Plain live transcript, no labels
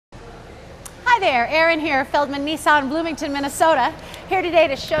there, Erin here, Feldmann Nissan, Bloomington, Minnesota. Here today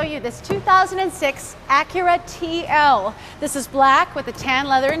to show you this 2006 Acura TL. This is black with a tan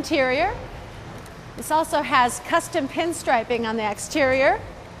leather interior. This also has custom pinstriping on the exterior.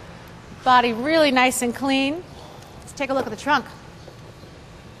 Body really nice and clean. Let's take a look at the trunk.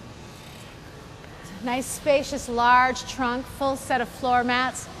 Nice, spacious, large trunk, full set of floor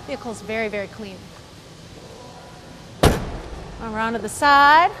mats. Vehicle's very, very clean. Around to the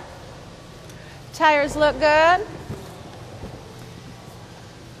side. Tires look good.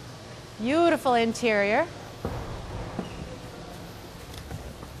 Beautiful interior.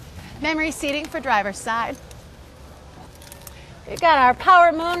 Memory seating for driver's side. We've got our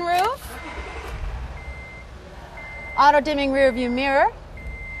power moonroof. Auto dimming rear view mirror.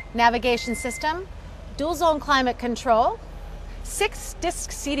 Navigation system. Dual zone climate control. 6-disc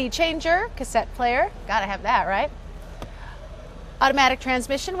CD changer. Cassette player. Gotta have that, right? Automatic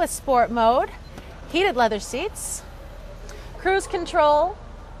transmission with sport mode. Heated leather seats, cruise control,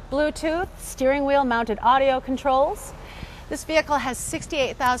 Bluetooth, steering wheel mounted audio controls. This vehicle has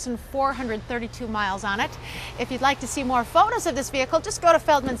 68,432 miles on it. If you'd like to see more photos of this vehicle, just go to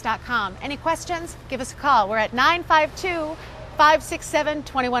feldmans.com. Any questions? Give us a call. We're at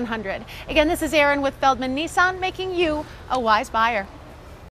 952-567-2100. Again, this is Erin with Feldmann Nissan, making you a wise buyer.